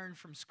what we learn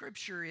from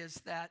Scripture is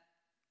that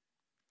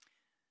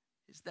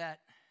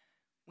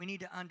we need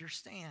to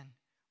understand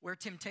where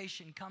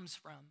temptation comes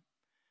from.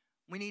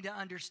 We need to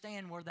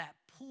understand where that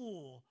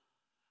pull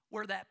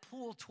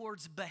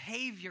towards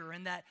behavior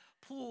and that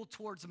pull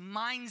towards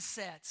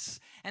mindsets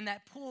and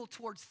that pull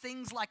towards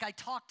things like I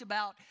talked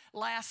about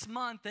last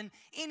month and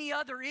any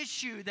other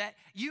issue that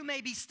you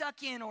may be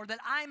stuck in or that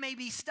I may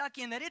be stuck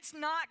in, that it's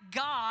not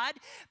God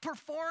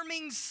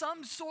performing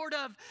some sort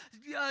of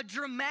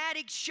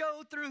dramatic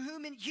show through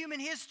human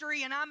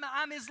history and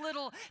I'm his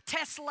little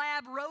test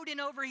lab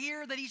rodent over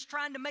here that he's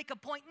trying to make a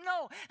point.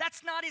 No,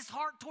 that's not his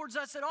heart towards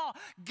us at all.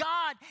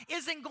 God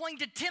isn't going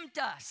to tempt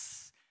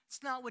us.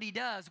 It's not what he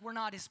does. We're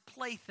not his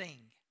plaything.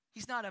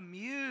 He's not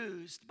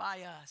amused by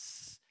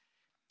us.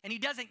 And he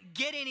doesn't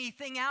get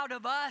anything out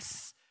of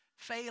us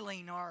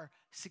failing or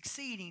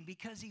succeeding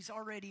because he's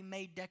already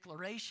made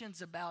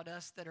declarations about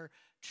us that are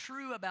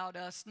true about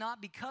us, not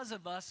because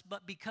of us,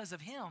 but because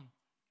of him.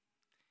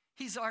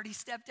 He's already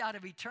stepped out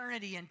of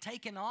eternity and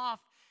taken off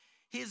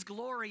his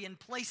glory and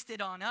placed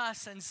it on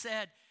us and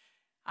said,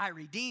 I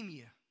redeem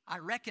you. I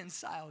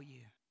reconcile you.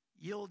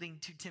 Yielding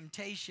to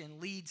temptation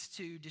leads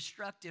to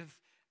destructive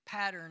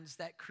patterns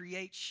that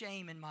create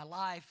shame in my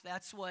life.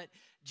 That's what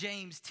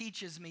James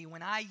teaches me.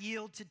 When I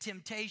yield to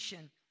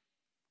temptation,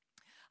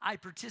 I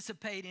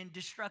participate in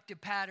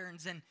destructive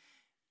patterns.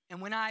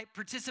 And when I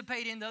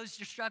participate in those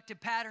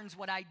destructive patterns,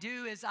 what I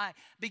do is I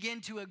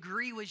begin to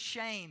agree with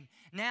shame.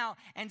 Now,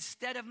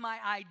 instead of my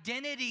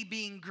identity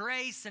being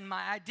grace and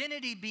my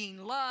identity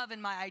being love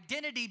and my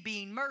identity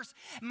being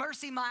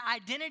mercy, my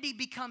identity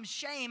becomes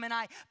shame, and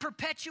I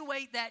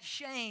perpetuate that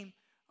shame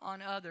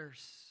on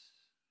others.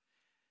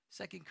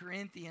 2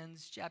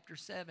 Corinthians chapter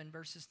 7,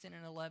 verses 10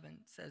 and 11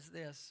 says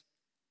this: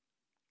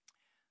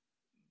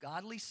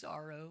 godly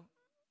sorrow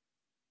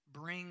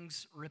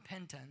brings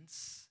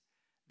repentance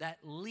that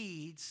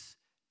leads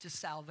to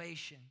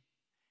salvation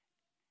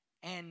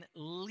and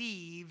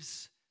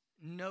leaves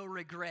no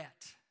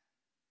regret.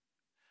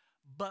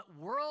 But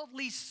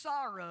worldly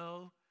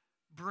sorrow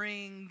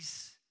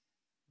brings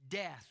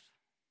death.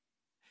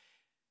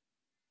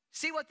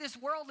 See what this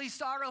worldly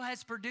sorrow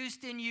has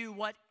produced in you,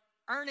 what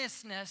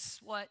earnestness,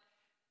 what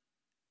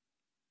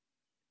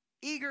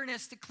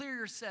eagerness to clear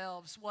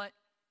yourselves,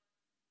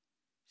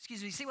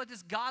 see what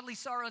this godly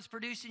sorrow has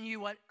produced in you,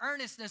 what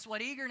earnestness,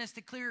 what eagerness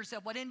to clear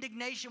yourself, what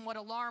indignation, what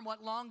alarm,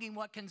 what longing,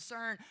 what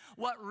concern,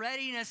 what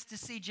readiness to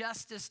see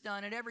justice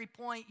done. At every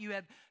point you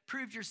have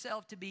proved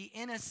yourself to be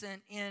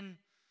innocent in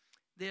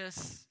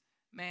this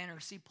manner.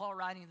 See, Paul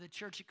writing to the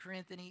church at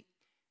Corinth, and he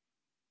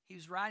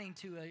was writing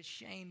to a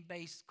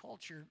shame-based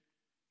culture,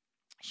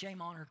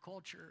 shame-honor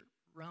culture.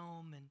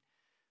 Rome and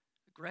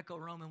the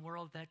Greco-Roman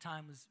world at that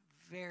time was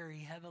very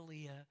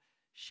heavily a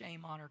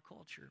shame-honor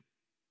culture.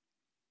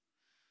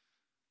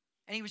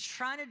 And he was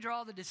trying to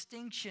draw the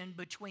distinction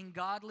between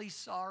godly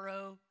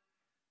sorrow,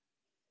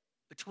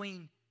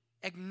 between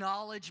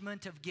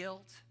acknowledgement of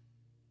guilt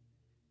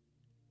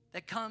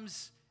that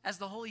comes as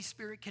the Holy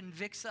Spirit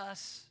convicts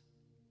us,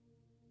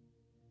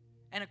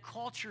 and a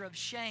culture of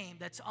shame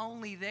that's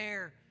only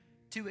there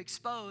to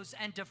expose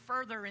and to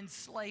further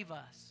enslave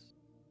us.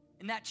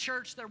 In that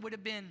church, there would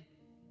have been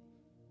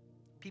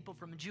people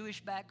from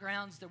Jewish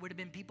backgrounds. There would have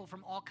been people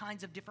from all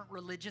kinds of different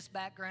religious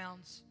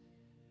backgrounds.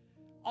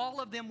 All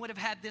of them would have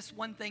had this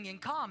one thing in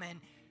common.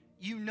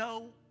 You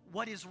know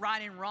what is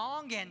right and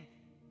wrong, and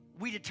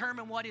we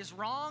determine what is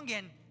wrong,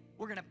 and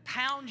we're going to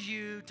pound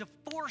you to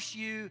force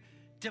you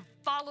to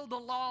follow the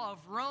law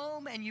of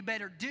Rome, and you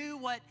better do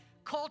what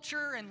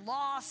culture and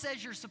law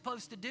says you're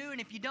supposed to do, and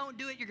if you don't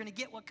do it, you're going to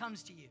get what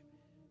comes to you.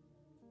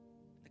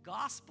 The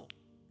gospel,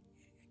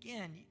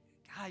 again,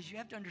 guys, you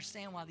have to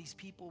understand why these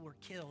people were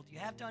killed. You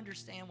have to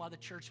understand why the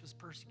church was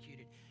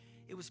persecuted.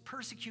 It was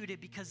persecuted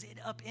because it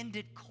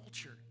upended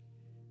culture.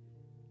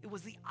 It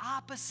was the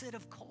opposite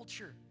of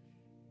culture.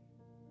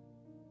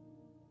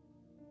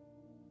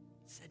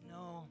 It said,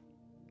 no.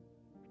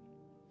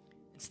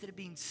 Instead of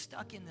being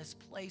stuck in this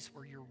place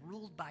where you're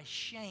ruled by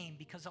shame,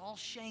 because all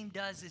shame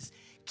does is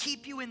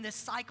keep you in this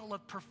cycle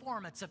of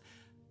performance, of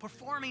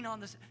performing on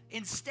this.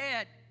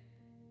 Instead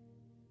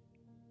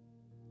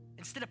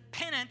of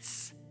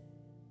penance,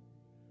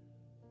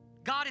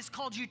 God has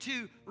called you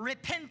to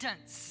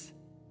repentance.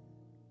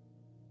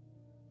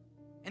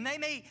 And they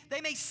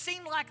may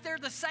seem like they're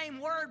the same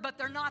word, but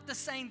they're not the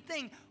same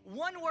thing.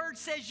 One word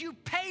says you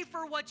pay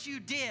for what you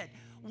did.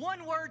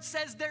 One word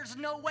says there's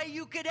no way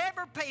you could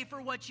ever pay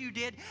for what you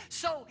did.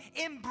 So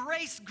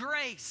embrace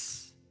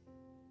grace.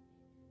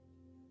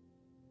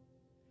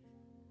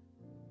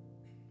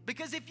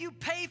 Because if you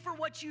pay for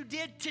what you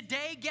did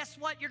today, guess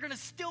what? You're going to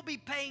still be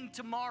paying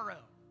tomorrow.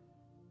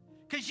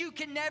 Because you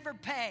can never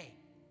pay.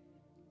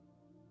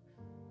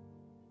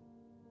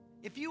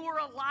 If you were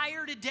a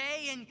liar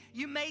today and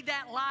you made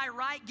that lie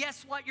right,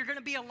 guess what? You're going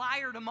to be a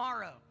liar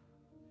tomorrow.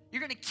 You're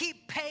going to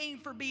keep paying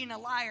for being a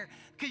liar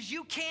because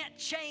you can't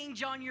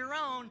change on your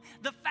own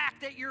the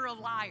fact that you're a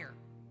liar.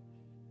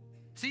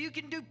 So you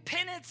can do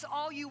penance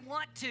all you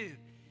want to.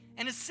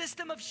 And a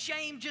system of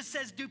shame just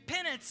says do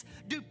penance,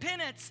 do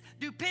penance,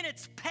 do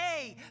penance,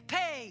 pay,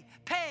 pay,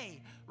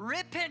 pay.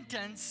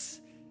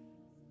 Repentance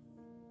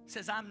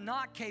says I'm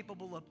not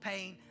capable of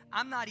paying.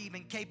 I'm not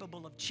even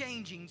capable of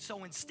changing,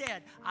 so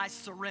instead, I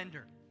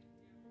surrender.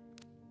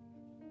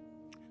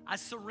 I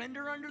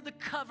surrender under the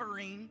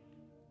covering.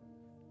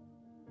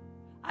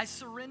 I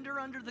surrender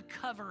under the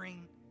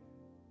covering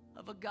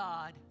of a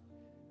God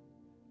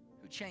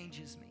who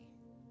changes me.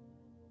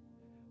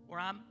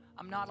 Where I'm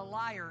not a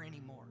liar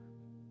anymore.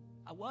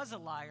 I was a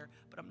liar,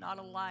 but I'm not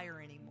a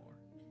liar anymore.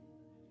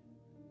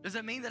 Does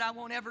it mean that I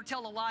won't ever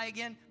tell a lie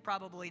again?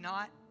 Probably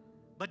not.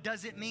 But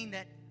does it mean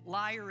that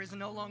liar is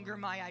no longer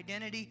my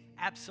identity?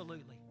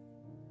 Absolutely.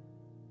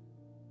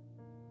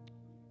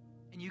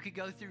 And you could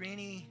go through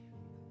any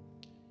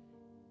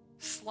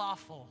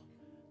slothful,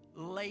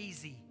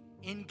 lazy,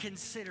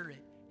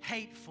 inconsiderate,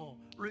 hateful,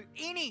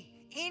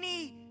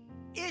 any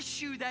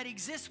issue that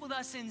exists with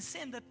us in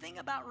sin. The thing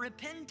about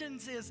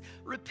repentance is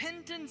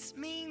repentance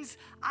means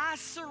I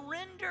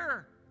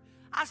surrender.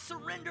 I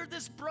surrender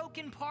this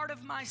broken part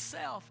of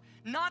myself.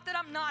 Not that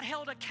I'm not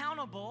held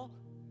accountable.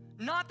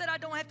 Not that I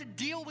don't have to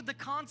deal with the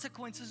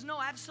consequences.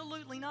 No,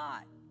 absolutely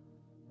not.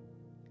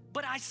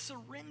 But I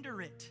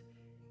surrender it.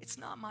 It's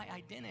not my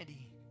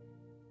identity.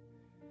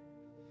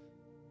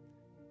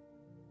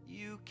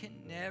 You can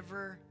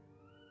never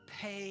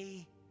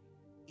pay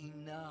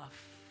enough.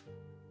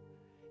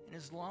 And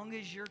as long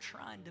as you're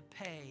trying to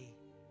pay,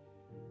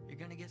 you're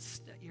going to get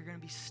stuck. You're going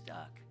to be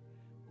stuck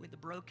with the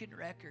broken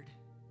record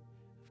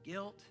of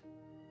guilt,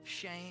 of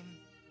shame,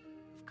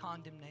 of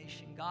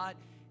condemnation. God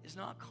is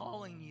not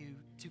calling you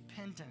to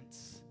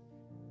penance.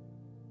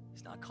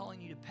 He's not calling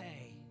you to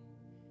pay.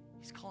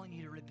 He's calling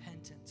you to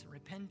repentance.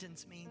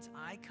 Repentance means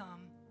I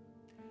come,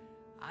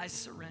 I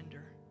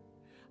surrender,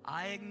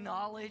 I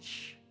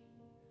acknowledge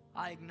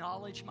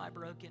my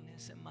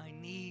brokenness and my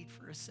need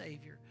for a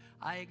Savior.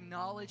 I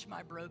acknowledge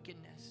my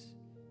brokenness.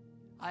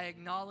 I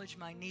acknowledge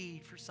my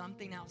need for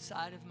something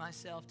outside of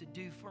myself to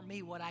do for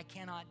me what I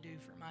cannot do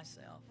for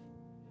myself.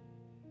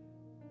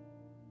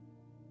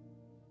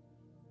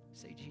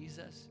 Say,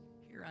 Jesus,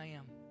 here I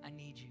am. I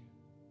need you.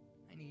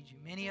 I need you.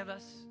 Many of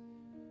us,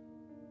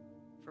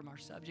 from our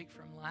subject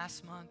from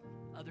last month,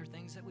 other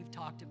things that we've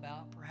talked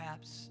about,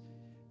 perhaps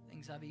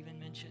things I've even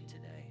mentioned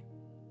today,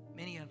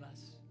 many of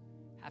us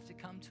have to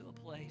come to a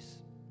place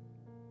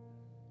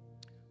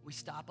we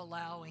stop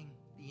allowing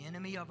the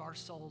enemy of our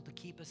soul to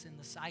keep us in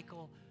the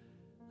cycle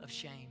of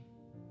shame.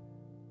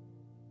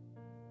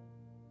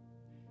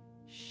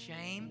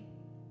 Shame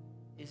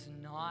is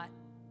not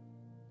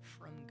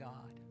from God.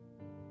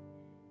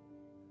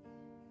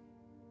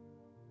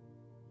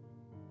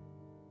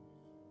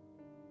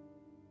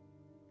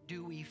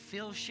 Do we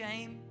feel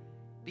shame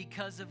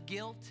because of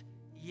guilt?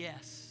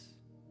 Yes.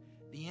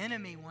 The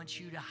enemy wants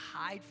you to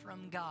hide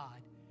from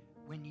God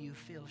when you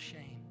feel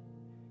shame.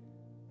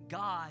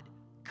 God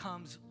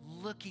comes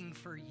looking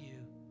for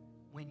you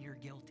when you're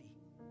guilty.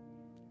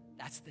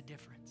 That's the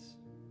difference.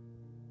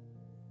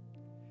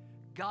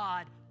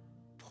 God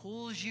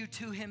pulls you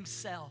to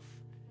himself.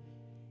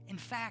 In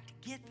fact,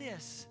 get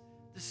this,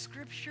 the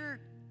scripture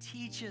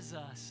teaches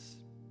us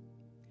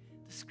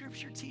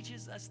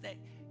that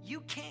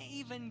you can't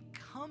even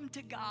come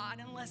to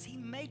God unless He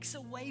makes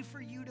a way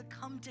for you to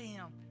come to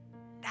Him.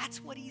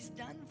 That's what He's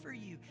done for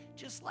you.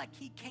 Just like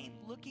He came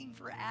looking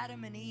for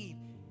Adam and Eve,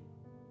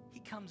 He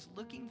comes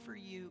looking for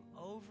you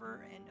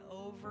over and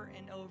over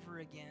and over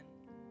again.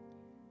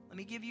 Let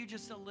me give you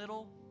just a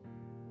little.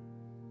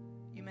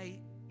 You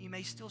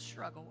may still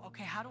struggle.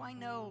 Okay, how do I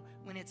know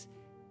when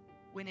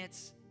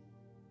it's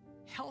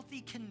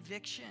healthy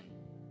conviction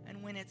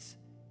and when it's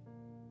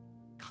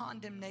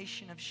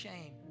condemnation of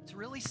shame? It's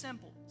really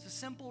simple. It's a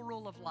simple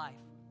rule of life.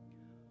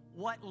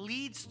 What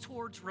leads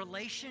towards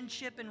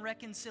relationship and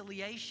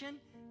reconciliation,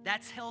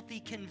 that's healthy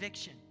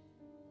conviction.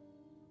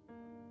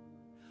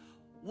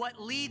 What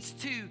leads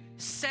to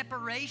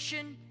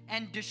separation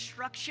and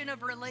destruction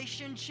of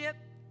relationship,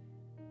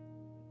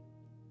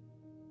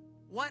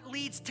 what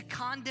leads to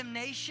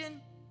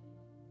condemnation,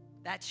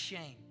 that's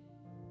shame.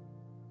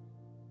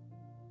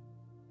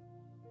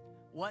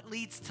 What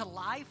leads to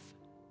life,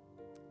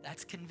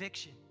 that's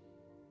conviction.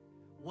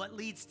 What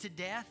leads to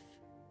death,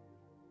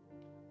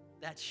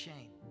 that's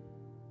shame.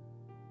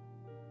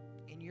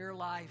 In your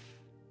life,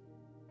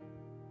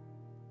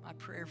 my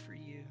prayer for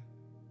you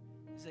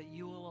is that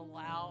you will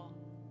allow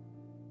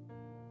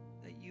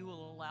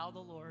the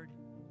Lord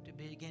to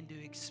begin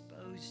to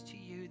expose to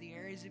you the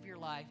areas of your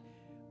life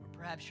where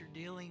perhaps you're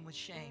dealing with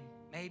shame.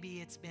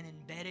 Maybe it's been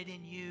embedded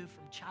in you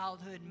from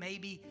childhood.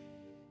 Maybe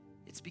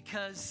it's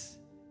because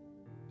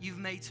you've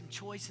made some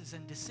choices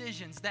and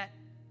decisions that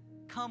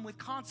come with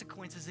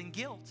consequences and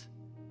guilt.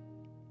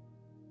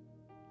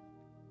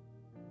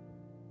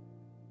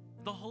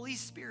 The Holy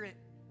Spirit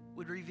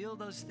would reveal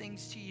those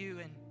things to you,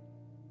 and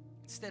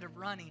instead of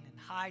running and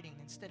hiding,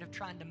 instead of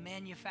trying to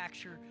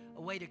manufacture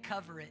a way to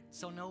cover it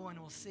so no one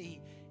will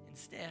see,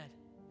 instead,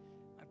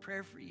 my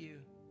prayer for you,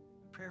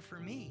 my prayer for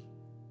me,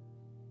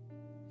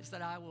 is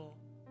that I will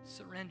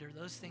surrender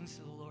those things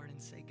to the Lord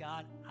and say,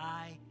 God,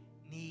 I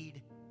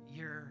need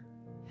your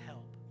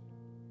help.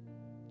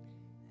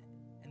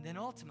 And then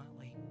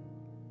ultimately,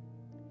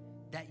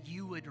 that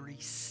you would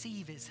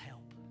receive His help.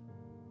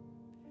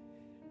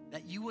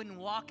 That you wouldn't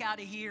walk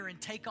out of here and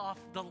take off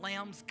the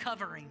lamb's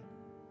covering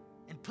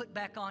and put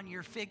back on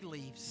your fig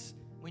leaves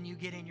when you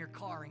get in your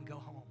car and go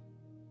home.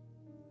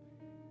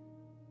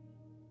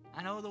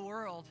 I know the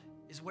world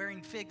is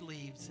wearing fig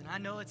leaves, and I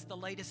know it's the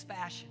latest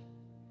fashion.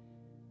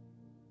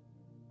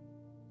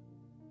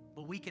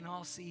 But we can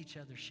all see each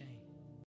other's shame.